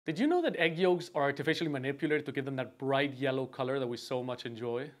Did you know that egg yolks are artificially manipulated to give them that bright yellow color that we so much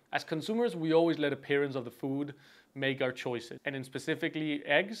enjoy? As consumers, we always let appearance of the food make our choices. And in specifically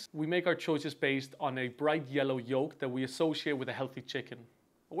eggs, we make our choices based on a bright yellow yolk that we associate with a healthy chicken.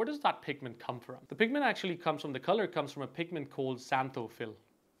 But where does that pigment come from? The pigment actually comes from, the color comes from a pigment called xanthophyll.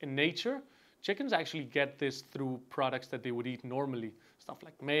 In nature, chickens actually get this through products that they would eat normally, stuff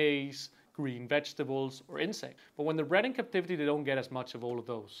like maize, green vegetables, or insects. But when they're bred in captivity, they don't get as much of all of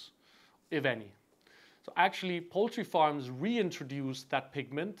those, if any. So actually, poultry farms reintroduce that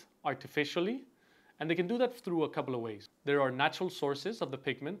pigment artificially, and they can do that through a couple of ways. There are natural sources of the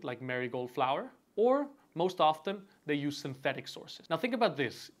pigment, like marigold flour, or most often, they use synthetic sources. Now think about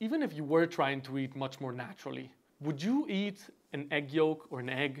this, even if you were trying to eat much more naturally, would you eat an egg yolk or an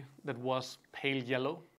egg that was pale yellow?